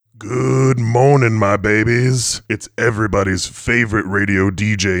Good morning, my babies. It's everybody's favorite radio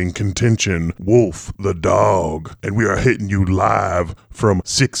DJ in contention, Wolf the Dog, and we are hitting you live from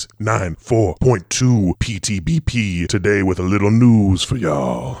 694.2 PTBP today with a little news for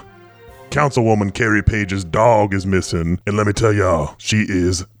y'all. Councilwoman Carrie Page's dog is missing, and let me tell y'all, she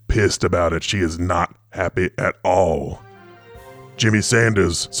is pissed about it. She is not happy at all. Jimmy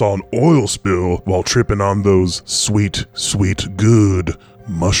Sanders saw an oil spill while tripping on those sweet, sweet, good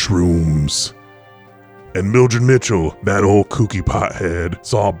mushrooms. And Mildred Mitchell, that old kooky pothead,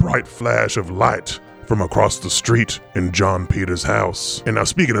 saw a bright flash of light from across the street in John Peters' house. And now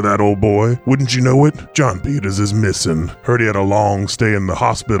speaking of that old boy, wouldn't you know it? John Peters is missing. Heard he had a long stay in the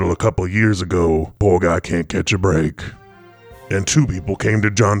hospital a couple years ago. Poor guy can't catch a break. And two people came to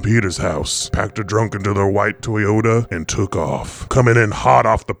John Peters' house, packed a drunk into their white Toyota, and took off. Coming in hot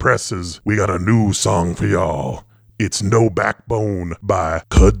off the presses, we got a new song for y'all. It's No Backbone by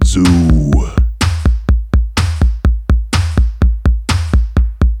Kudzu.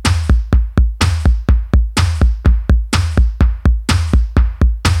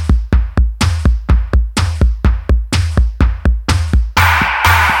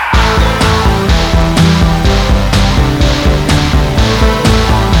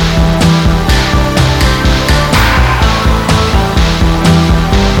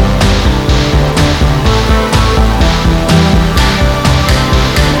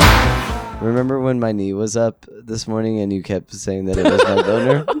 Remember when my knee was up this morning and you kept saying that it was my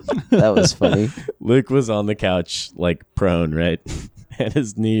boner? That was funny. Luke was on the couch, like prone, right? And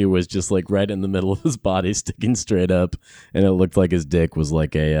his knee was just like right in the middle of his body, sticking straight up. And it looked like his dick was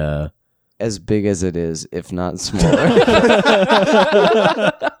like a... As big as it is, if not smaller.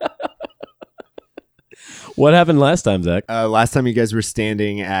 What happened last time, Zach? Last time you guys were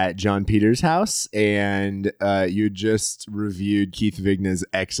standing at John Peters' house and you just reviewed Keith Vigna's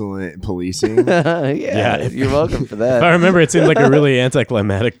excellent policing. yeah, you're welcome for that. If I remember, it seemed like a really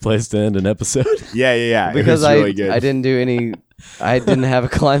anticlimactic place to end an episode. Yeah. Because really good. I didn't have a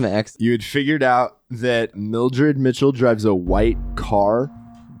climax. You had figured out that Mildred Mitchell drives a white car.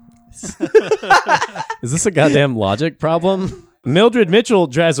 Is this a goddamn logic problem? Mildred Mitchell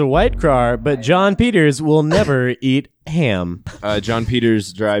drives a white car, but John Peters will never eat ham. John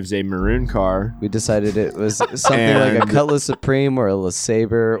Peters drives a maroon car. We decided it was something like a Cutlass Supreme or a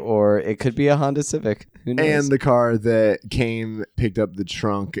LeSabre, or it could be a Honda Civic. Who knows? And the car that came, picked up the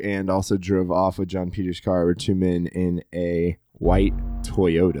trunk, and also drove off with John Peters' car were two men in a white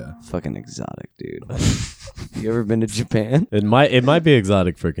Toyota. Fucking exotic, dude. You ever been to Japan? It might be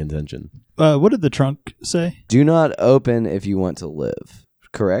exotic for contention. What did the trunk say? Do not open if you want to live.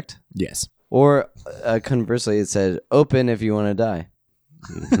 Correct? Yes. Or conversely, it said open if you want to die.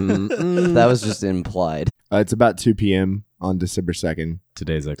 That was just implied. It's about 2 p.m. on December 2nd.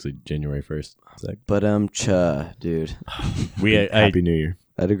 Today's actually January 1st. Zach. But dude. Happy New Year.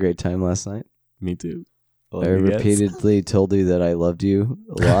 I had a great time last night. Me too. I repeatedly told you that I loved you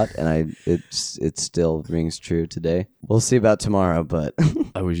a lot, and it still rings true today. We'll see about tomorrow, but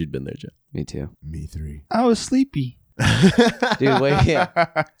I wish you'd been there, Joe. Me too. Me 3. I was sleepy. Dude, wait,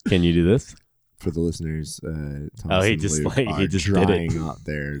 yeah. Can you do this? For the listeners, Thomas he and just Luke like are he just did it. drying out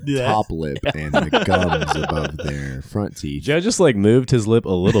their top lip and the gums above their front teeth. Joe just like moved his lip a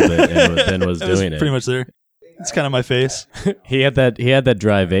little bit and then was doing it. Pretty much there. It's kind of my face. He had that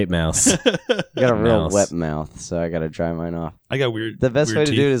dry vape mouse. I got a real wet mouth, so I got to dry mine off. I got weird. The best way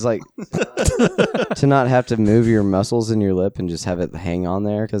to do it is like to not have to move your muscles in your lip and just have it hang on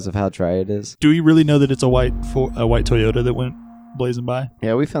there because of how dry it is. Do we really know that it's a white Toyota that went blazing by?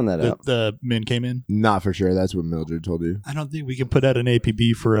 Yeah, we found that out. The men came in. Not for sure. That's what Mildred told you. I don't think we can put out an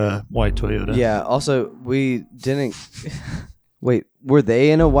APB for a white Toyota. Yeah. Also, we didn't. Wait, were they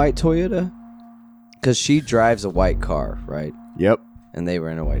in a white Toyota? Because she drives a white car, right? Yep. And they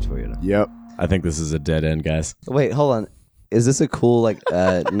were in a white Toyota. Yep. I think this is a dead end, guys. Wait, hold on. Is this a cool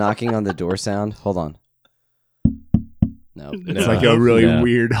knocking on the door sound? Hold on. No. It's like a really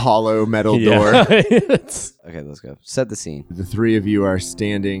weird hollow metal door. Okay, let's go. Set the scene. The three of you are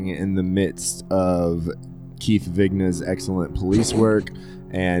standing in the midst of Keith Vigna's excellent police work,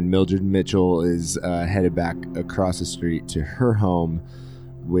 and Mildred Mitchell is headed back across the street to her home,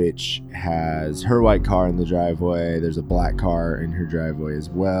 which has her white car in the driveway. There's a black car in her driveway as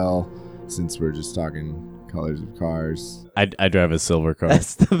well, since we're just talking colors of cars. I drive a silver car.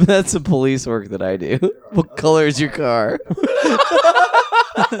 That's the police work that I do. What color is your car?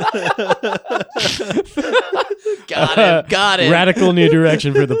 Got it. Radical new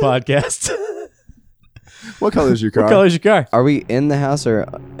direction for the podcast. What color is your car? What color is your car? Are we in the house or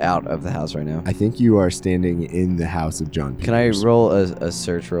out of the house right now? I think you are standing in the house of John Peters. Can I roll a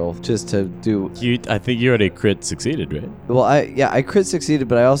search roll just to do? I think you already crit succeeded, right? Well, I crit succeeded,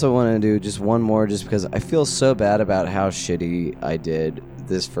 but I also want to do just one more, just because I feel so bad about how shitty I did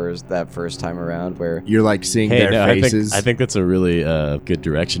that first time around. Where You're like seeing Hey, their no, faces. I think that's a really good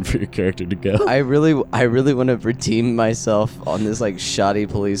direction for your character to go. I really want to redeem myself on this like shoddy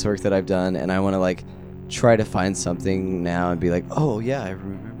police work that I've done, and I want to like try to find something now and be like, oh yeah, I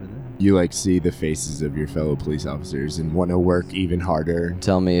remember that. You like see the faces of your fellow police officers and want to work even harder.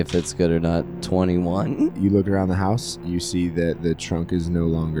 Tell me if it's good or not. 21. You look around the house, you see that the trunk is no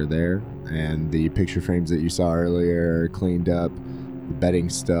longer there, and the picture frames that you saw earlier are cleaned up. The bedding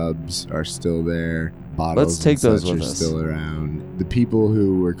stubs are still there. Bottles Let's take and those such with are us. still around. The people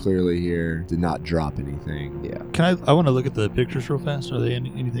who were clearly here did not drop anything. Yeah. Can I want to look at the pictures real fast. Are they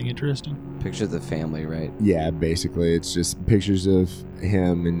anything interesting? Picture the family, right? Yeah, basically, it's just pictures of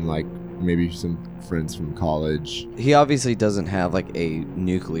him and like maybe some friends from college. He obviously doesn't have like a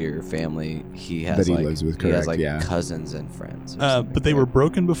nuclear family. He has That he like lives with, he has correct, like yeah. cousins and friends. or something, But they were right?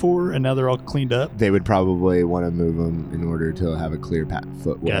 broken before, and now they're all cleaned up. They would probably want to move him in order to have a clear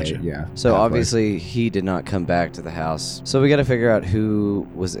footway. Gotcha. Yeah. So pathway. obviously he did not come back to the house. So we got to figure out who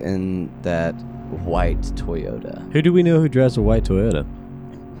was in that white Toyota. Who do we know who drives a white Toyota?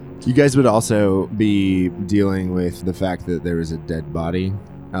 You guys would also be dealing with the fact that there was a dead body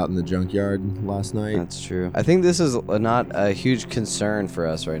out in the junkyard last night. That's true. I think this is not a huge concern for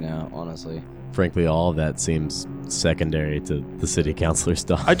us right now, honestly. Frankly, all of that seems secondary to the city councilor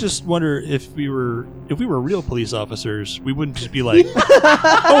stuff. I just wonder if we were real police officers, we wouldn't just be like,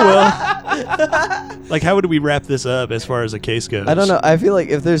 oh well. Like, how would we wrap this up as far as a case goes? I don't know. I feel like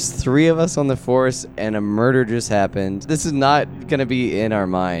if there's 3 of us on the force and a murder just happened, this is not going to be in our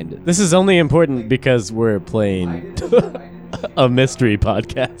mind. This is only important because we're playing a mystery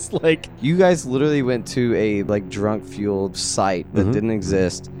podcast. Like, You guys literally went to a like drunk fueled site that Mhm. didn't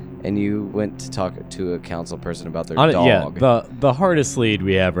exist, and you went to talk to a council person about their yeah, dog. the hardest lead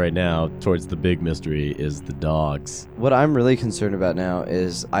we have right now towards the big mystery is the dogs. What I'm really concerned about now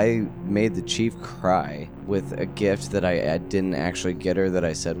is I made the chief cry with a gift that I didn't actually get her that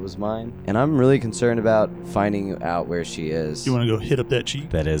I said was mine, and I'm really concerned about finding out where she is. You want to go hit up that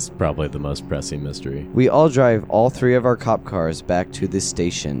chief? That is probably the most pressing mystery. We all drive all 3 of our cop cars back to the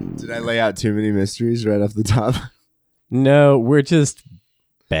station. Did I lay out too many mysteries right off the top? No, we're just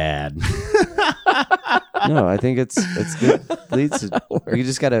bad. No, I think it's good. Leads to, we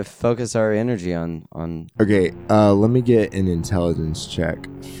just got to focus our energy on Okay, let me get an intelligence check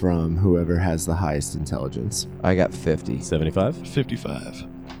from whoever has the highest intelligence. I got 50. 75? 55.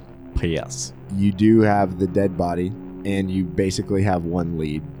 Yes. You do have the dead body, and you basically have one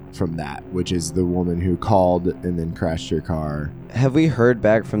lead from that, which is the woman who called and then crashed your car. Have we heard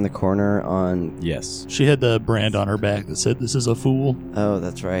back from the coroner on... Yes. She had the brand on her back that said, "This is a fool." Oh,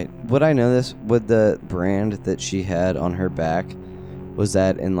 that's right. Would I know this? Would the brand that she had on her back, was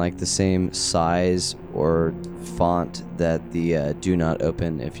that in like the same size or font that the "Do Not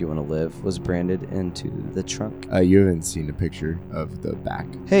Open If You Want to Live" was branded into the trunk? You haven't seen a picture of the back.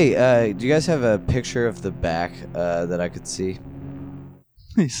 Hey, do you guys have a picture of the back that I could see?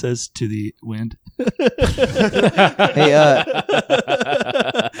 He says to the wind. Hey,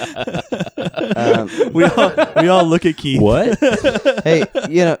 we all look at Keith. What? hey,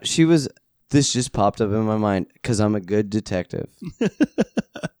 this just popped up in my mind because I'm a good detective.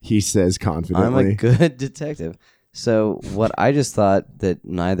 He says I'm a confidently. good detective. So what I just thought that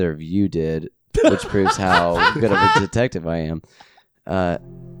neither of you did, which proves how good of a detective I am.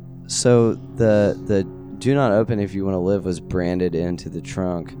 So the "Do Not Open If You Want to Live" was branded into the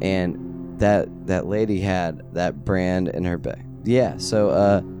trunk, and that lady had that brand in her bag. Yeah.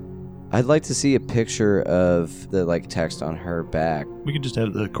 So I'd like to see a picture of the like text on her back. We could just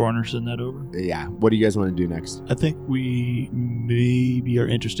have the coroner send that over. Yeah. What do you guys want to do next? I think we maybe are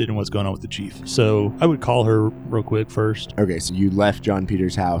interested in what's going on with the chief. So I would call her real quick first. Okay, so you left John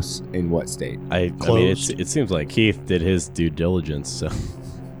Peters' house in what state? I mean, Closed. it seems like Keith did his due diligence, so...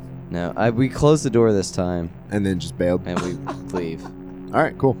 No, we closed the door this time And then just bailed. and we leave. All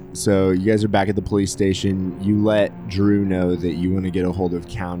right, cool. So you guys are back at the police station. You let Drew know that you want to get a hold of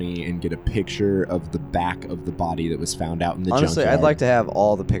county and get a picture of the back of the body that was found out in the Honestly, junkyard. I'd like to have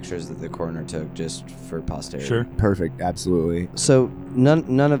all the pictures that the coroner took just for posterity. Sure. Perfect, absolutely. So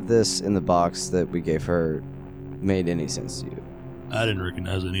none of this in the box that we gave her made any sense to you. I didn't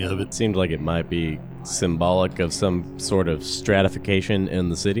recognize any of It it. seemed like it might be symbolic of some sort of stratification in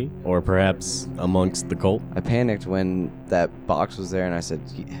the city, or perhaps amongst the cult. I panicked when that box was there, and I said,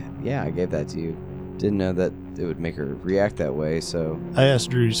 "Yeah, I gave that to you." didn't know that it would make her react that way. So I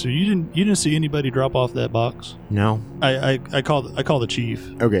asked Drew, so you didn't see anybody drop off that box? No. I call the chief.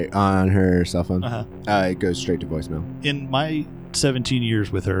 Okay, on her cell phone. Uh-huh. It goes straight to voicemail. In my 17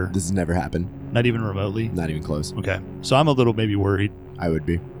 years with her, This has never happened. not even remotely. Not even close. Okay, so I'm a little maybe worried. I would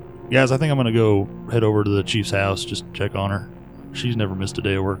be. Guys, I think I'm gonna go head over to the chief's house, just check on her. She's never missed a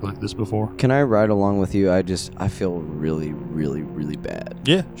day of work like this before. can I ride along with you? I feel really, really, really bad.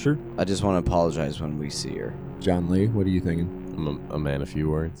 Yeah, sure. I just want to apologize when we see her. John Lee, what are you thinking? I'm a man of few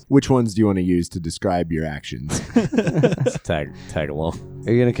words. Which ones do you want to use to describe your actions? Tag along.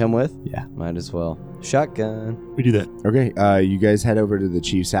 Are you gonna come with? Yeah. Might as well. Shotgun. We do that. Okay, you guys head over to the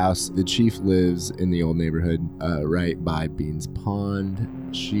chief's house. The chief lives in the old neighborhood right by Beans Pond.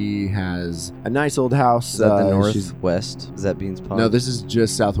 She has a nice old house. Is that the she's- northwest? Is that Beans Pond? No, this is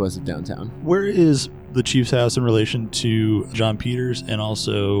just southwest of downtown. Where is the chief's house in relation to John Peters and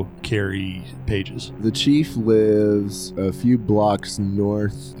also Carrie Pages? The chief lives a few blocks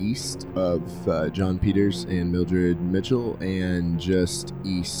northeast of John Peters and Mildred Mitchell, and just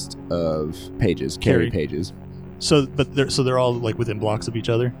east of Pages, Carrie Carrie. Pages. So they're all like within blocks of each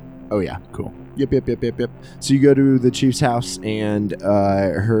other. Oh yeah. Cool. Yep. So you go to the chief's house, and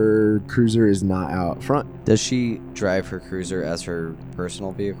her cruiser is not out front. Does she drive her cruiser as her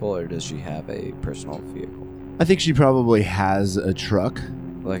personal vehicle, or does she have a personal vehicle? I think she probably has a truck.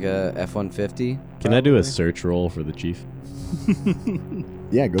 Like a F-150? Can I do a search roll for the chief?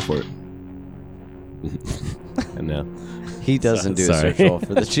 Yeah, go for it. And now He doesn't do a Sorry. search roll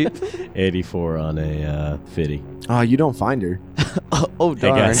for the chief. 84 on a 50. Oh, you don't find her. Oh, Hey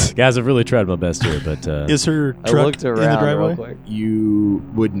darn. guys, I've really tried my best here, but Is her I truck looked in the around driveway? real quick. You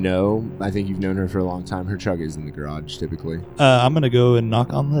would know. I think you've known her for a long time. Her truck is in the garage typically. I'm gonna go and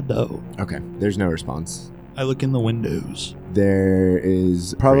knock on the door. Okay, there's no response. I look in the windows. There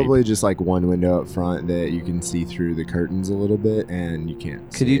is probably just like one window up front that you can see through the curtains a little bit, and you can't.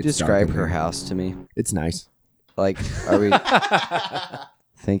 Could see. you It's dark describe in her there. house to me? It's nice. Like, are we...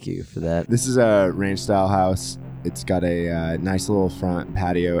 Thank you for that. This is a ranch style house. It's got a nice little front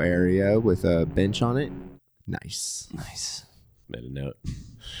patio area with a bench on it. Nice. Nice. made a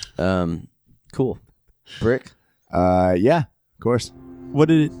note. Cool. Brick? Yeah, of course.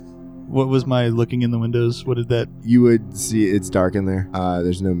 What was my looking in the windows? What did that? You would see it's dark in there.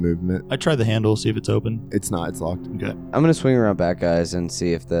 There's no movement. I try the handle, see if it's open. It's not. It's locked. Okay. I'm going to swing around back, guys, and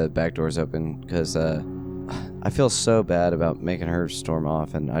see if the back door's open, because I feel so bad about making her storm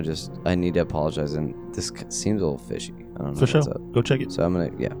off, and I need to apologize, and this seems a little fishy. I don't know For sure. what's up. Go check it. So I'm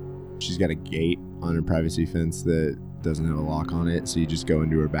going to, yeah. She's got a gate on her privacy fence that doesn't have a lock on it, so you just go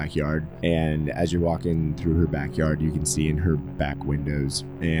into her backyard, and as you're walking through her backyard, you can see in her back windows,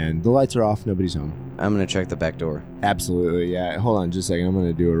 and the lights are off. Nobody's home. I'm going to check the back door. Absolutely. Yeah. Hold on just a second. I'm going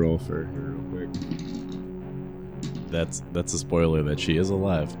to do a roll for her real quick. That's a spoiler that she is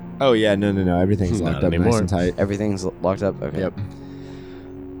alive. Oh yeah, no. Everything's Not locked up nice anymore. and tight. Everything's locked up? Okay. Yep.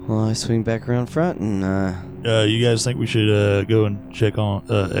 Well, I swing back around front, and You guys think we should go and check on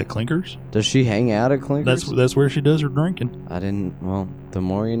at Clinkers? does she hang out at Clinkers? That's where she does her drinking. I didn't, well, the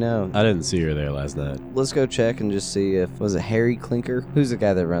more you know. I didn't see her there last night. Let's go check and just see if, was it Harry Clinker? Who's the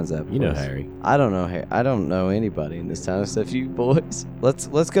guy that runs that You know place? Harry. I don't know Harry. I don't know anybody in this town except you boys. Let's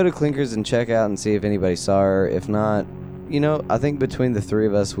go to Clinkers and check out and see if anybody saw her. If not, I think between the three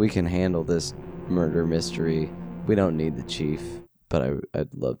of us, we can handle this murder mystery. We don't need the chief, but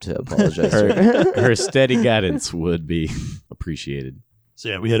I'd love to apologize to her. Her steady guidance would be appreciated. So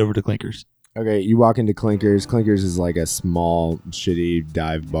yeah, we head over to Clinkers. Okay, you walk into Clinkers. Clinkers is like a small, shitty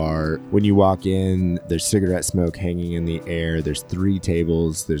dive bar. When you walk in, there's cigarette smoke hanging in the air. There's 3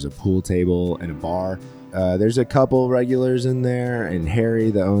 tables. There's a pool table and a bar. There's a couple regulars in there, and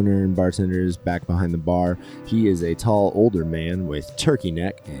Harry, the owner and bartender, is back behind the bar. He is a tall, older man with turkey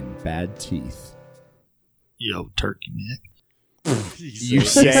neck and bad teeth. Yo, turkey neck. You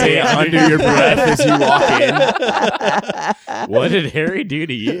say it under your breath as you walk in. What did Harry do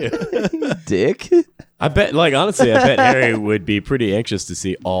to you? Dick? I bet, honestly, I bet Harry would be pretty anxious to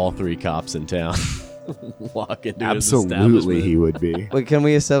see all 3 cops in town walk into his Absolutely, establishment. he would be. Wait, can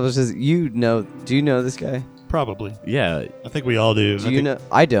we establish this? Do you know this guy? Probably. Yeah, I think we all do. Do you know?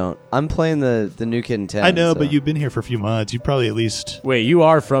 I don't. I'm playing the new kid in town. I know, so- but you've been here for a few months. You probably at least. wait, you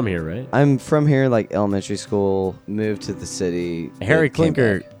are from here, right? I'm from here, like elementary school, moved to the city. Harry came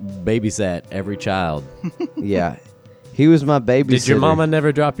Clinker back. babysat every child. Yeah. He was my babysitter. Did your mama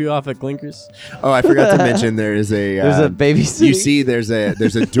never drop you off at Clinkers? Oh, I forgot to mention there is a There's a babysitter. you see there's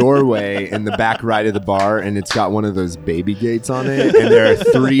a doorway in the back right of the bar, and it's got one of those baby gates on it, and there are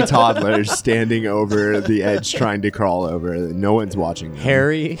 3 toddlers standing over the edge trying to crawl over. No one's watching them.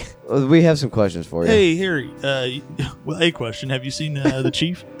 Harry? We have some questions for you. Hey, Harry. Well, a question. Have you seen the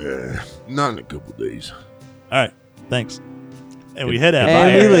chief? Not in a couple days. All right. Thanks. And we head out.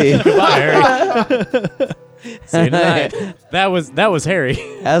 And we leave. Goodbye, Harry. See you tonight. That was Harry.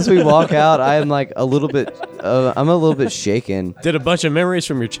 As we walk out, I am like I'm a little bit shaken. Did a bunch of memories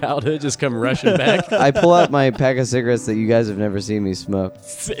from your childhood just come rushing back? I pull out my pack of cigarettes that you guys have never seen me smoke.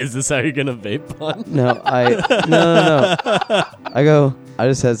 Is this how you're gonna vape on? No. I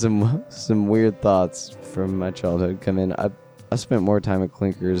just had some weird thoughts from my childhood come in. I spent more time at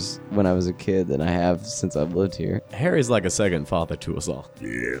Clinkers when I was a kid than I have since I've lived here. Harry's like a second father to us all.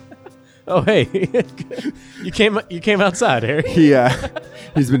 Yeah. Oh hey, you came outside, Harry. Yeah,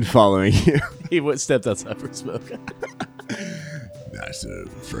 he's been following you. He stepped outside for a smoke. Nice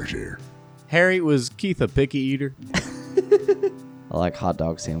fresh air. Harry, was Keith a picky eater? I like hot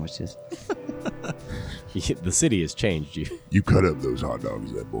dog sandwiches. The city has changed you. You cut up those hot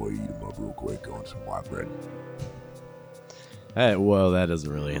dogs, that boy. Eat them up real quick on some white bread. Well, that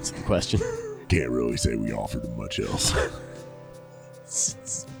doesn't really answer the question. Can't really say we offered him much else.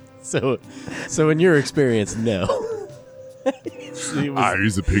 So in your experience, no. He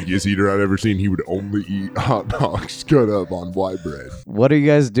He's the pickiest eater I've ever seen. He would only eat hot dogs cut up on white bread. What are you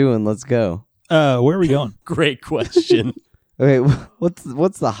guys doing? Let's go. Where are we going? Great question. Okay,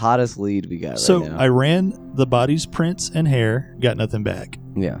 what's the hottest lead we got So right now? I ran the body's prints and hair, got nothing back.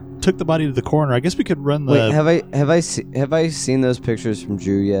 Yeah. Took the body to the coroner. I guess we could run the. Wait, have I seen those pictures from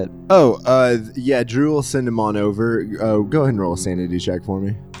Drew yet? Oh, yeah, Drew will send him on over. Go ahead and roll a sanity check for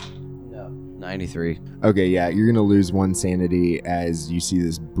me. No. 93. Okay, yeah, you're gonna lose 1 sanity as you see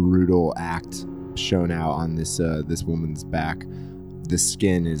this brutal act shown out on this woman's back. The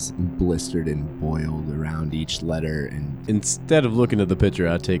skin is blistered and boiled around each letter, and Instead of looking at the picture,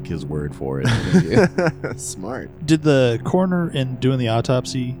 I take his word for it. smart. Did the coroner, in doing the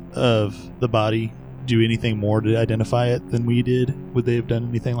autopsy of the body, do anything more to identify it than we did? Would they have done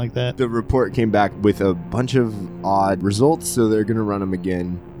anything like that? The report came back with a bunch of odd results, so they're gonna run them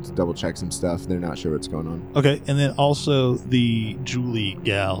again to double check some stuff. They're not sure what's going on. Okay, and then also the Julie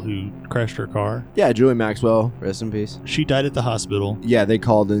gal who crashed her car. Yeah, Julie Maxwell. Rest in peace. She died at the hospital. Yeah, they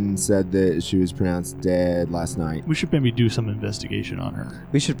called and said that she was pronounced dead last night. We should maybe do some investigation on her.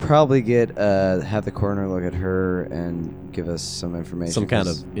 We should probably have the coroner look at her and give us some information. Some kind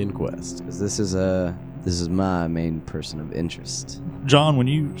of inquest. Because this is my main person of interest. John, when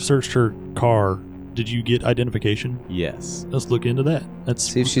you searched her car, did you get identification? Yes. Let's look into that.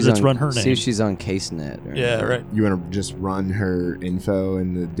 See if she's let's on, run her name. See if she's on CaseNet. Or Yeah, anything. right. You want to just run her info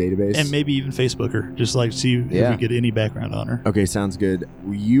in the database? And maybe even Facebook her, just like see if Yeah. we get any background on her. Okay, sounds good.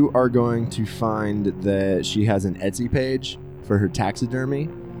 You are going to find that she has an Etsy page for her taxidermy.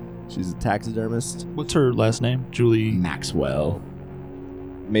 She's a taxidermist. What's her last name? Julie. Maxwell.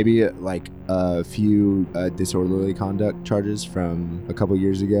 Maybe like a few disorderly conduct charges from a couple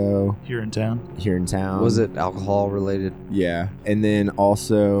years ago Here in town. here in town. Was it alcohol related? Yeah. And then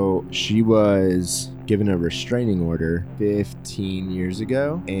also, she was given a restraining order 15 years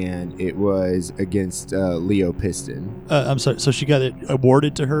ago, and it was against Leo Piston. I'm sorry. So she got it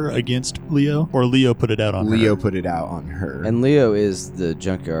awarded to her against Leo, or Leo put it out on Leo her? put it out on her. And Leo is the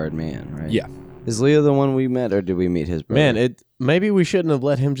junkyard man, right? Yeah. Is Leo the one we met, or did we meet his brother? Man, maybe we shouldn't have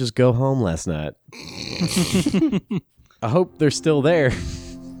let him just go home last night. I hope they're still there.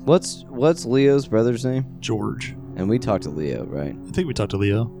 What's Leo's brother's name? George. And we talked to Leo, right? I think we talked to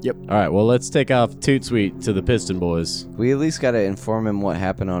Leo. All right, well, let's take off Toot Sweet to the Piston Boys. We at least got to inform him what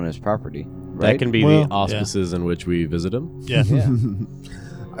happened on his property. Right? That can be Well, the auspices in which we visit him. Yeah. Yeah.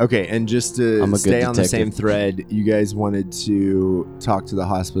 Okay, and just to I'm a good stay on the same detective. thread, you guys wanted to talk to the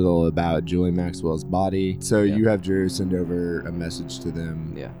hospital about Julie Maxwell's body. So Yeah. you have Drew send over a message to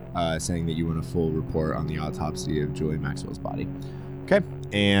them Yeah. saying that you want a full report on the autopsy of Julie Maxwell's body. Okay.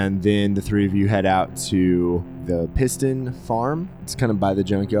 And then the 3 of you head out to the Piston Farm. It's kind of by the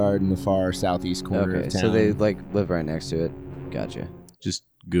junkyard in the far southeast corner Okay, of town. so they live right next to it. Gotcha. Just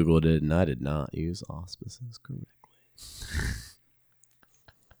Googled it, and I did not use auspices correctly.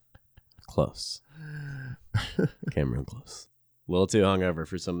 Close. Cameron close. A little too hungover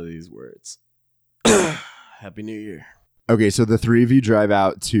for some of these words. Happy New Year. Okay, so the 3 of you drive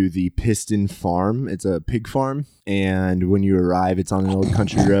out to the Piston Farm. It's a pig farm, and when you arrive, it's on an old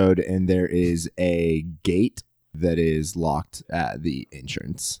country road, and there is a gate that is locked at the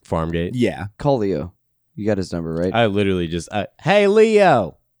entrance. Farmgate. Yeah. Call Leo. You got his number, right? I literally just, hey,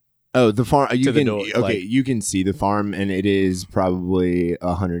 Leo. Oh, the farm. You To the can door, okay. like- You can see the farm, and it is probably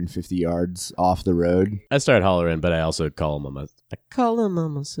 150 yards off the road. I start hollering, but I also call him on my. I call him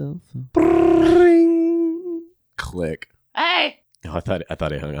on my cell phone. Click. Hey, Oh, I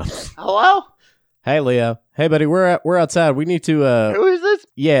thought he hung up. hello? Hey, Leo. Hey, buddy. We're outside. We need to. Who is this?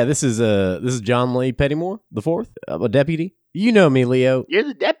 Yeah, this is John Lee Pettymore the fourth, a deputy. You know me, Leo. You're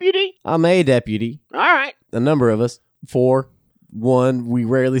the deputy? I'm a deputy. All right. A number of us. 4, 1. We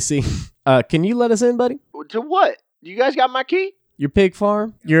rarely see. Can you let us in, buddy? To what? You guys got my key? Your pig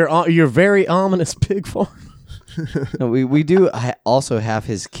farm. Your very ominous pig farm. No, we do also have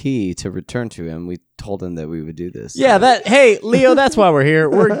his key to return to him. We told him that we would do this. Yeah, that. Hey, Leo, that's why we're here.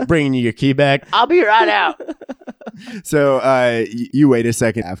 We're bringing you your key back. I'll be right out. So you wait a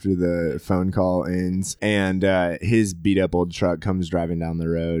second after the phone call ends, and his beat up old truck comes driving down the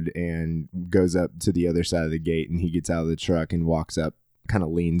road and goes up to the other side of the gate, and he gets out of the truck and walks up, kind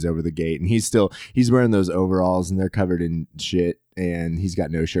of leans over the gate, and he's wearing those overalls, and they're covered in shit, and he's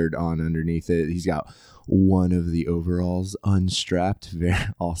got no shirt on underneath it. He's got one of the overalls unstrapped, very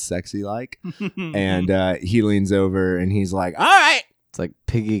all sexy like, and he leans over and he's like, "All right, It's like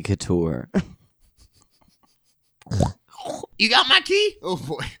Piggy Couture. You got my key? oh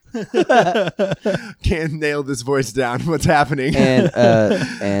boy, can't nail this voice down. What's happening?"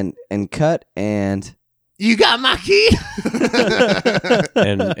 and cut and You got my key?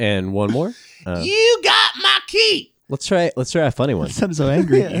 And one more. You got my key. Let's try a funny one. sounded so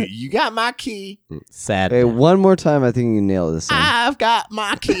angry. you got my key. Sad. hey, one more time. I think you can nail this. One. I've got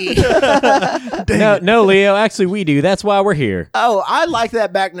my key. No, Leo. Actually, we do. That's why we're here. Oh, I like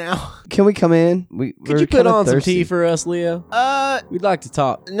that back now. Can we come in? Could you put on some tea for us, Leo? We'd like to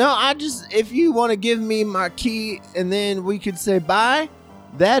talk. No, if you want to give me my key and then we could say bye,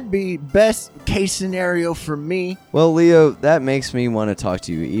 that'd be best case scenario for me. Well, Leo, that makes me want to talk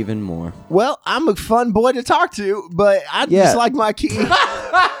to you even more. Well, I'm a fun boy to talk to, but I Yeah. just like my key.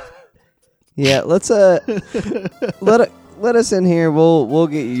 Yeah, let's let us in here. We'll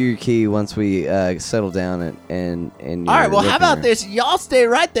get you your key once we settle down and All right, well, how about this? Y'all stay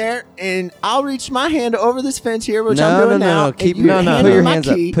right there, and I'll reach my hand over this fence here, which I'm doing now. No. Keep and your you put handle your my hands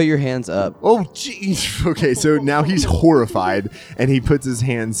up. key. Put your hands up. Oh, jeez. Okay, so now he's horrified, and he puts his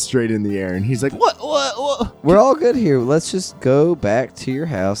hands straight in the air, and he's like, what? We're all good here. Let's just go back to your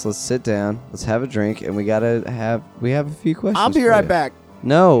house. Let's sit down. Let's have a drink, and we have a few questions. I'll be for right you. back.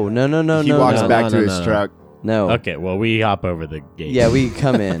 No. He walks no, back no, to no, his no. truck. No. Okay, well, we hop over the gate. Yeah, we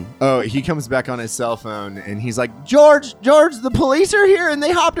come in. Oh, he comes back on his cell phone and he's like, George, the police are here and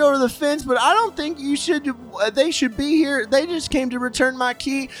they hopped over the fence, but I don't think they should be here. They just came to return my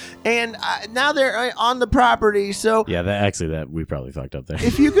key and now they're on the property. So Yeah, that we probably fucked up there.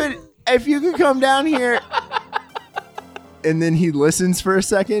 if you could come down here. And then he listens for a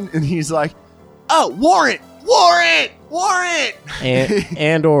second and he's like, oh, warrant.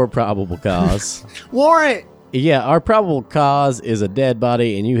 and or probable cause. Warrant. Yeah, our probable cause is a dead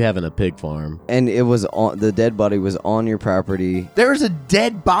body and you having a pig farm. And it was the dead body was on your property. There's a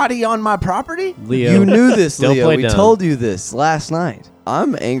dead body on my property? Leo, You knew this, don't Leo. play We dumb. told you this last night.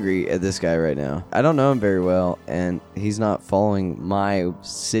 I'm angry at this guy right now. I don't know him very well, and he's not following my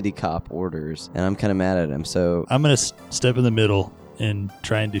city cop orders, and I'm kind of mad at him. So I'm going to step in the middle and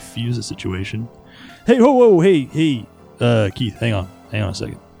try and defuse the situation. Hey, whoa, hey, Keith, hang on a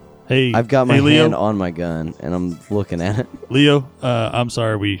second. Hey, I've got my Leo. hand on my gun, and I'm looking at it. Leo, I'm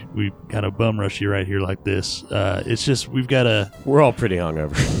sorry we kind of bum rush you right here like this. It's just We're all pretty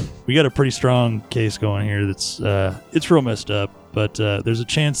hungover. we got a pretty strong case going here that's it's real messed up, but there's a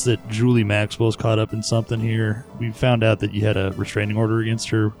chance that Julie Maxwell's caught up in something here. We found out that you had a restraining order against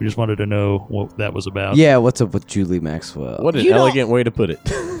her. We just wanted to know what that was about. Yeah, what's up with Julie Maxwell? What an You don't- elegant way to put it.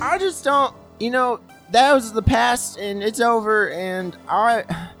 I just don't, that was the past and it's over and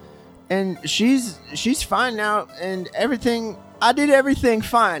she's fine now and everything. I did everything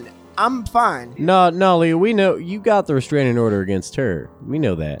fine. I'm fine. No, Leo, we know you got the restraining order against her. We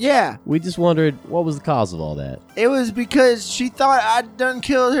know that. Yeah, We just wondered what was the cause of all that. it was because she thought I'd done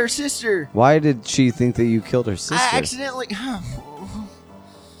killed her sister. Why did she think that you killed her sister? I accidentally.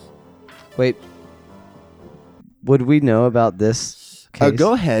 Wait, would we know about this case?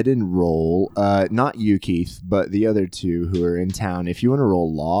 Go ahead and roll. Not you, Keith, but the other two who are in town. If you want to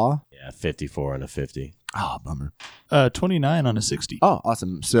roll law. Yeah, 54 and a 50. Oh, bummer. 29 on a 60. Oh,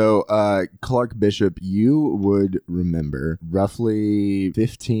 awesome. So, Clark Bishop, you would remember roughly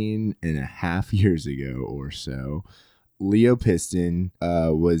 15 and a half years ago or so, Leo Piston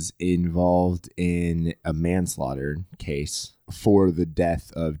was involved in a manslaughter case for the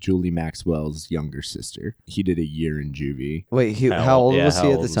death of Julie Maxwell's younger sister. He did a year in juvie. Wait, How how old- old yeah, was how he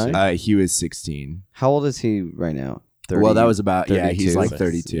at old the was he? time? He was 16. How old is he right now? 30, Well, that was about, he's 32? like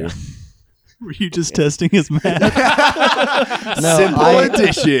 32. Yeah. Were you just testing his math? No, Simple I-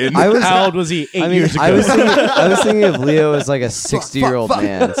 addition. I was. How old was he 8 I mean, years ago? I was thinking of Leo as like a 60-year-old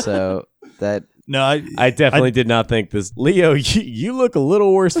man. So that No, I definitely did not think this. Leo, you look a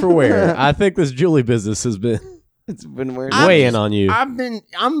little worse for wear. I think this Julie business has been it's been weird. weighing on you. I've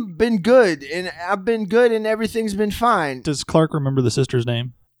been good, and everything's been fine. does Clark remember the sister's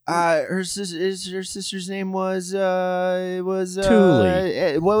name? Her sister's name was Thule.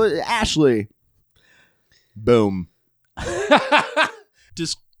 what was Ashley. Boom.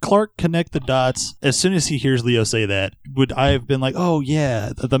 Does Clark connect the dots as soon as he hears Leo say that? Would I have been like, oh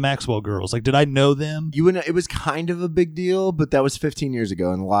yeah, the Maxwell girls? Like, did I know them? You wouldn't. It was kind of a big deal, but that was 15 years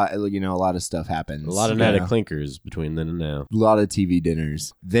ago, and a lot of stuff happens. A lot of night of clinkers between then and now. A lot of TV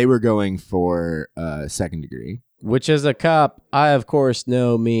dinners. They were going for second degree. Which, as a cop, I of course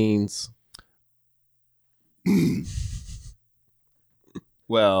know means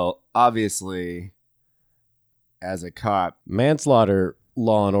Well, obviously, as a cop, manslaughter.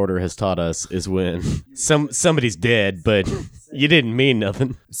 Law and Order has taught us is when somebody's dead, but you didn't mean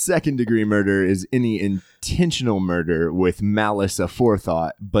nothing. second degree murder is any intentional murder with malice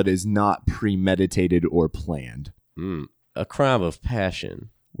aforethought, but is not premeditated or planned. A crime of passion,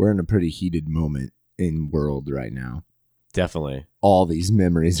 We're in a pretty heated moment in world right now. definitely. All these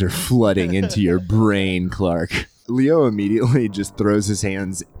memories are flooding into your brain, Clark. Leo immediately just throws his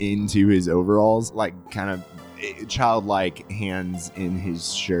hands into his overalls, like kind of childlike hands in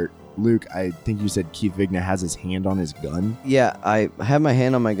his shirt. Luke, I think you said Keith Vigna has his hand on his gun. Yeah, I have my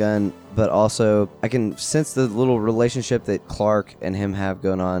hand on my gun, but also I can sense the little relationship that Clark and him have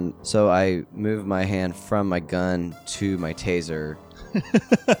going on. So I move my hand from my gun to my taser.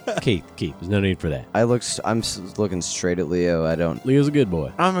 Keith, there's no need for that. I'm looking straight at Leo. I don't. Leo's a good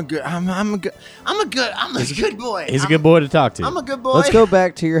boy. I'm a good boy. He's a good boy to talk to. I'm a good boy. Let's go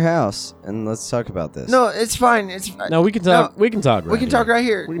back to your house and let's talk about this. No, it's fine. It's fine. No, we can talk. We can talk. We can talk right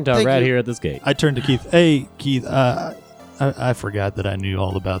here. We can talk Thank right you. here at this gate. I turned to Keith. Hey, Keith. I forgot that I knew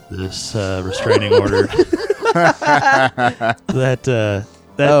all about this restraining order.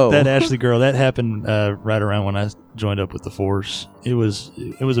 That Ashley girl, that happened right around when I joined up with the force. It was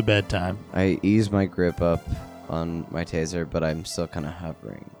a bad time. I ease my grip up on my taser, but I'm still kind of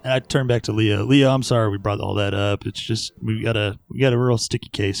hovering. And I turned back to Leo. Leo, I'm sorry we brought all that up. It's just we got a real sticky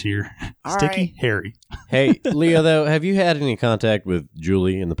case here. All Sticky, right. hairy. Hey, Leo, though, have you had any contact with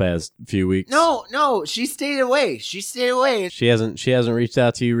Julie in the past few weeks? No, she stayed away. She stayed away. She hasn't reached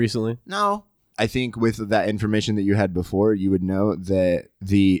out to you recently? No. I think with that information that you had before, you would know that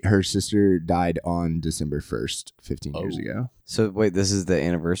her sister died on December 1st, 15 years ago. So wait, this is the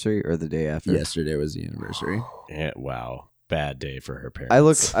anniversary or the day after? Yesterday was the anniversary. Yeah, wow. Bad day for her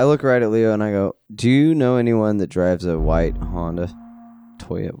parents. I look right at Leo and I go, "Do you know anyone that drives a white Honda,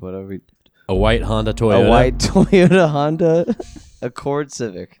 Toyota, whatever, A white Honda Toyota. a white Toyota Honda Accord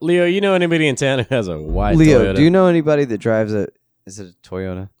Civic?" Leo, you know anybody in town who has a white Leo, Toyota? do you know anybody that drives a? Is it a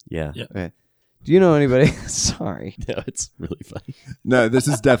Toyota? Yeah. Yeah. Okay. Do you know anybody? Sorry. No, it's really funny. No, this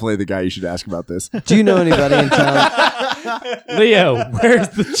is definitely the guy you should ask about this. Do you know anybody in town? Leo, where's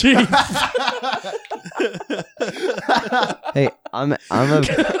the chief? Hey, I'm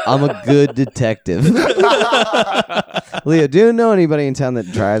a good detective. Leo, do you know anybody in town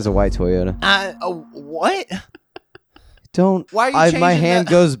that drives a white Toyota? What? Don't. Why are you my changing hand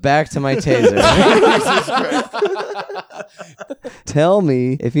that? goes back to my taser. Tell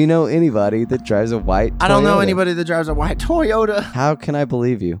me if you know anybody that drives a white Toyota. I don't know anybody that drives a white Toyota. How can I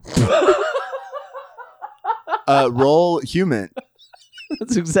believe you? Roll human.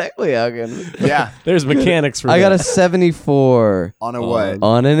 That's exactly how I can. Yeah. There's mechanics for I got a that. 74 On a what?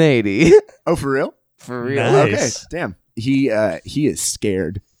 on an 80. Oh, for real? For real. Nice. Okay. Damn. He is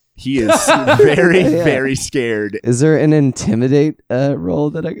scared. He is very, Yeah. very scared. Is there an intimidate roll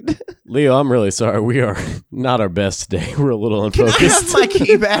that I could do? Leo, I'm really sorry. We are not our best today. We're a little Can I have unfocused. my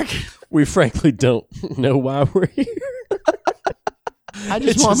key back? We frankly don't know why we're here. I It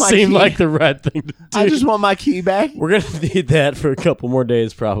just want just my seemed key. like the right thing to do. I just want my key back. We're going to need that for a couple more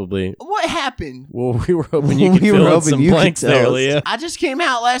days, probably. What happened? Well, we were hoping you could We were fill in hoping some you could blanks tell there, us. Leo. I just came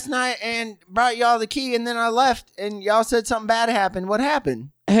out last night and brought y'all the key, and then I left, and y'all said something bad happened. What happened?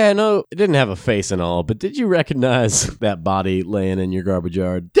 Hey, I know it didn't have a face and all, but did you recognize that body laying in your garbage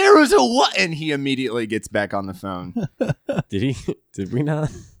yard? There was a what? And he immediately gets back on the phone. Did he? Did we not?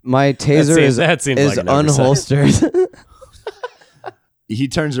 My taser That seems is like an oversight. unholstered. He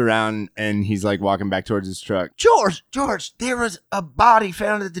turns around and he's like walking back towards his truck. George, there was a body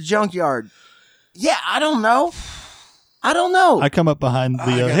found at the junkyard. Yeah, I don't know. I come up behind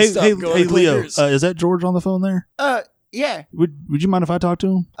Leo. gotta Hey, stop hey, going hey, Leo. clickers. Is that George on the phone there? Yeah. Would you mind if I talk to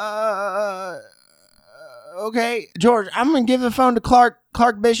him? Okay, George, I'm gonna give the phone to Clark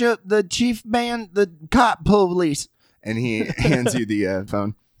Bishop, the chief man, the cop police. And he hands you the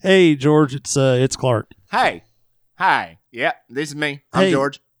phone. Hey, George. It's Clark. Hey. Hi. Yeah, this is me. I'm Hey.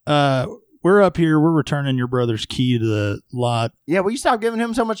 George. We're up here. We're returning your brother's key to the lot. Yeah, will you stop giving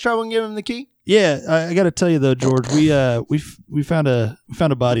him so much trouble and give him the key? Yeah, I got to tell you though, George. We found a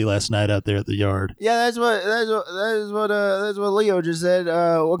body last night out there at the yard. Yeah, that's what Leo just said.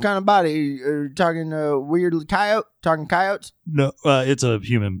 What kind of body? Are you talking weird coyote? Talking coyotes? No, it's a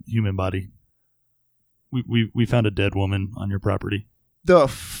human body. We found a dead woman on your property. The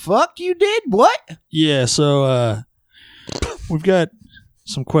fuck you did? What? Yeah, so we've got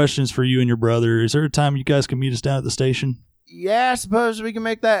some questions for you and your brother. Is there a time you guys can meet us down at the station? Yeah, I suppose we can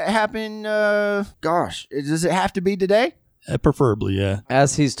make that happen. Gosh, does it have to be today? Preferably, yeah.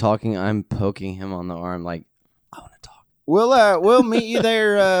 As he's talking, I'm poking him on the arm like, I want to talk. We'll meet you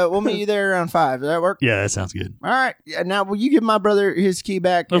there. We'll meet you there around 5. Does that work? Yeah, that sounds good. All right. Yeah, now, will you give my brother his key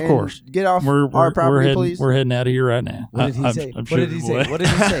back? Of and course. Get off our property, please. We're heading out of here right now. What did he say? What did he say? What did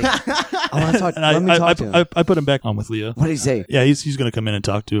he say? I want to talk. And Let me talk to him. I put him back on with Leo. What did he say? Yeah, he's going to come in and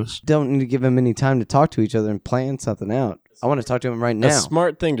talk to us. Don't need to give him any time to talk to each other and plan something out. I want to talk to him right A now.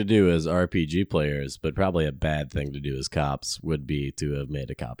 smart thing to do as RPG players, but probably a bad thing to do as cops, would be to have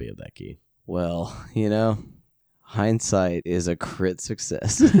made a copy of that key. Well, hindsight is a crit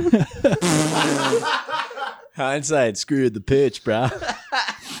success. Hindsight screwed the pitch, bro.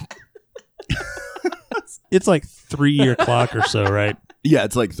 It's like 3 o'clock or so, right? Yeah,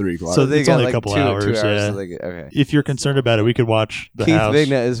 it's like 3 o'clock. So they it's got only a like couple 2 hours, yeah. so okay. If you're concerned about it, we could watch the Keith house.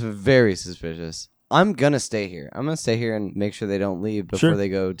 Vigna is very suspicious. I'm gonna stay here. I'm gonna stay here and make sure they don't leave before Sure. they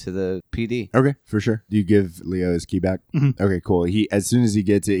go to the PD. Okay, for sure. Do you give Leo his key back? Mhm. Okay, cool. As soon as he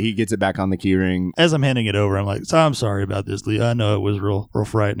gets it back on the key ring. As I'm handing it over, I'm like, so I'm sorry about this, Leo. I know it was real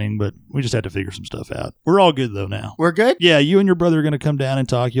frightening, but we just had to figure some stuff out. We're all good though now. We're good? Yeah, you and your brother are going to come down and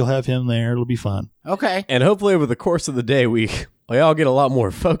talk. You'll have him there. It'll be fun. Okay. And hopefully over the course of the day, we all get a lot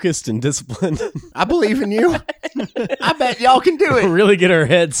more focused and disciplined. I believe in you. I bet y'all can do it. Really get our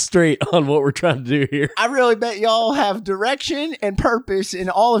heads straight on what we're trying to do here. I really bet y'all have direction and purpose in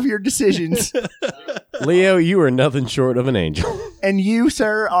all of your decisions. Leo, you are nothing short of an angel. And you,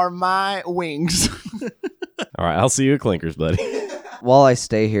 sir, are my wings. All right, I'll see you at Clinkers, buddy. While I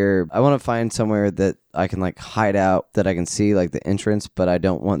stay here, I want to find somewhere that I can like hide out, that I can see like the entrance, but I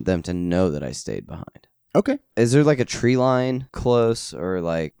don't want them to know that I stayed behind. Okay. Is there like a tree line close or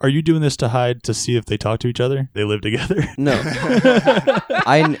like Are you doing this to hide to see if they talk to each other? They live together? no?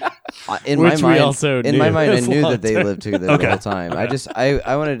 In Which we my mind, also in knew my mind, I this knew long that they term. lived together Okay. the whole time.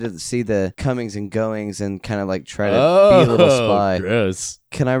 I wanted to see the comings and goings and kind of like try to be a little spy. Gross.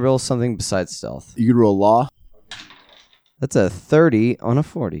 Can I roll something besides stealth? You could roll law. That's a 30 on a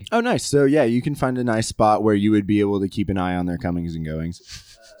 40. Oh, nice. So, yeah, you can find a nice spot where you would be able to keep an eye on their comings and goings.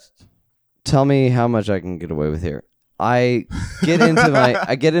 Tell me how much I can get away with here. I get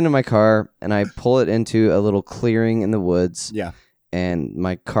into my car and I pull it into a little clearing in the woods. Yeah. And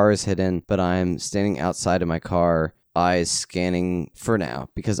my car is hidden, but I'm standing outside of my car, eyes scanning for now,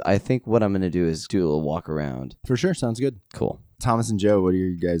 because I think what I'm going to do is do a little walk around. For sure. Sounds good. Cool. Thomas and Joe, what do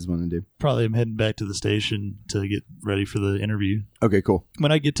you guys want to do? Probably I'm heading back to the station to get ready for the interview. Okay, cool.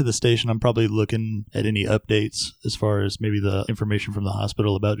 When I get to the station, I'm probably looking at any updates as far as maybe the information from the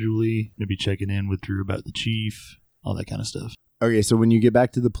hospital about Julie, maybe checking in with Drew about the chief, all that kind of stuff. Okay, so when you get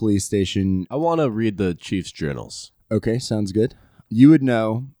back to the police station, I want to read the chief's journals. okay, sounds good. You would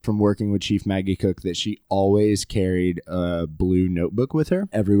know from working with Chief Maggie Cook that she always carried a blue notebook with her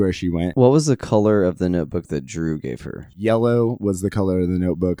everywhere she went. What was the color of the notebook that Drew gave her? Yellow was the color of the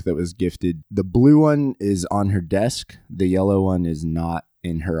notebook that was gifted. The blue one is on her desk. The yellow one is not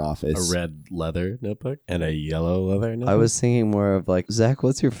in her office. A red leather notebook and a yellow leather notebook. I was thinking more of like, Zach,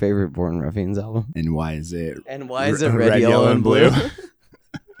 what's your favorite Born Ruffians album? And why is it? And why is it red, yellow, and blue?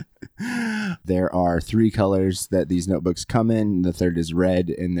 There are 3 colors that these notebooks come in. The third is red,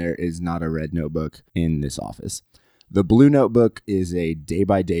 and there is not a red notebook in this office. The blue notebook is a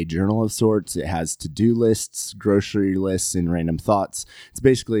day-by-day journal of sorts. It has to-do lists, grocery lists, and random thoughts. It's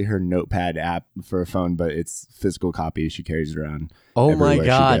basically her notepad app for a phone, but it's physical copy she carries around. Oh everywhere my she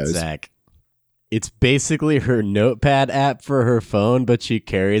God, goes. Zach. It's basically her notepad app for her phone, but she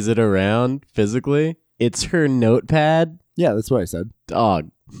carries it around physically. It's her notepad. Yeah, that's what I said. Dog.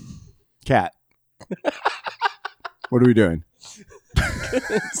 Cat. What are we doing?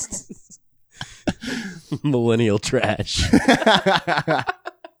 Millennial trash.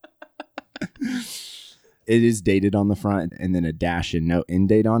 It is dated on the front and then a dash and no end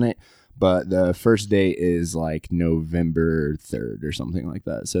date on it. But the first date is like November 3rd or something like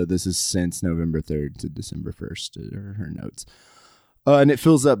that. So this is since November 3rd to December 1st are her notes. And it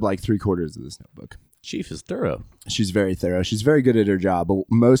fills up like 3/4 of this notebook. Chief is thorough. She's very thorough. She's very good at her job. But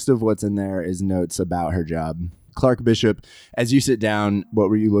most of what's in there is notes about her job. Clark Bishop, as you sit down, what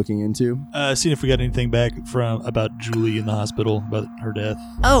were you looking into? Seeing if we got anything back from about Julie in the hospital, about her death.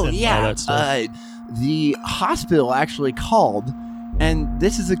 Oh, and yeah. all that stuff. The hospital actually called, and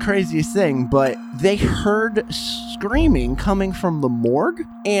this is the craziest thing, but they heard screaming coming from the morgue,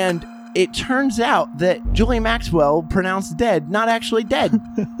 and it turns out that Julie Maxwell pronounced dead, not actually dead.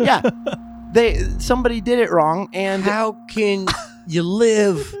 Yeah. Somebody did it wrong, and How can you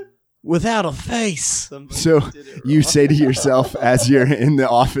live without a face? So you say to yourself as you're in the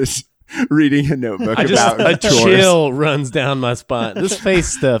office reading a notebook A about chores. chill runs down my spine. This face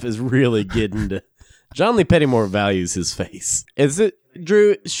stuff is really getting to. John Lee Pettymore values his face. Is it,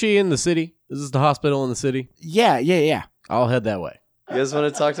 Drew? Is she in the city? Is this the hospital in the city? yeah. I'll head that way. You guys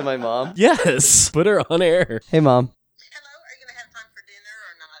want to talk to my mom? Yes. Put her on air. Hey, Mom. Hello, are you going to have time for dinner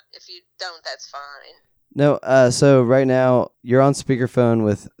or not? If you don't, that's fine. No, so right now you're on speakerphone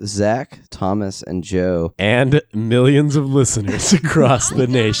with Zach, Thomas, and Joe. And millions of listeners across the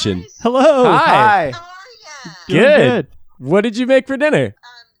nation. Hello. Hi. How are ya? Doing Good. What did you make for dinner?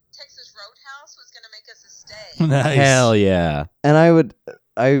 Texas Roadhouse was going to make us a steak. Nice. Hell yeah. And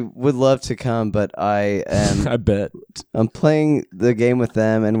I would love to come, but I am I bet. I'm playing the game with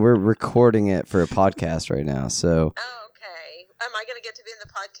them, and we're recording it for a podcast right now. So Oh, okay. Am I going to get to be in the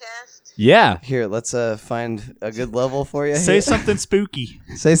podcast? Yeah. here, let's find a good level for you. Say here. something spooky.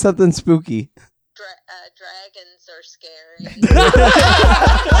 Say something spooky. Dragons are scary.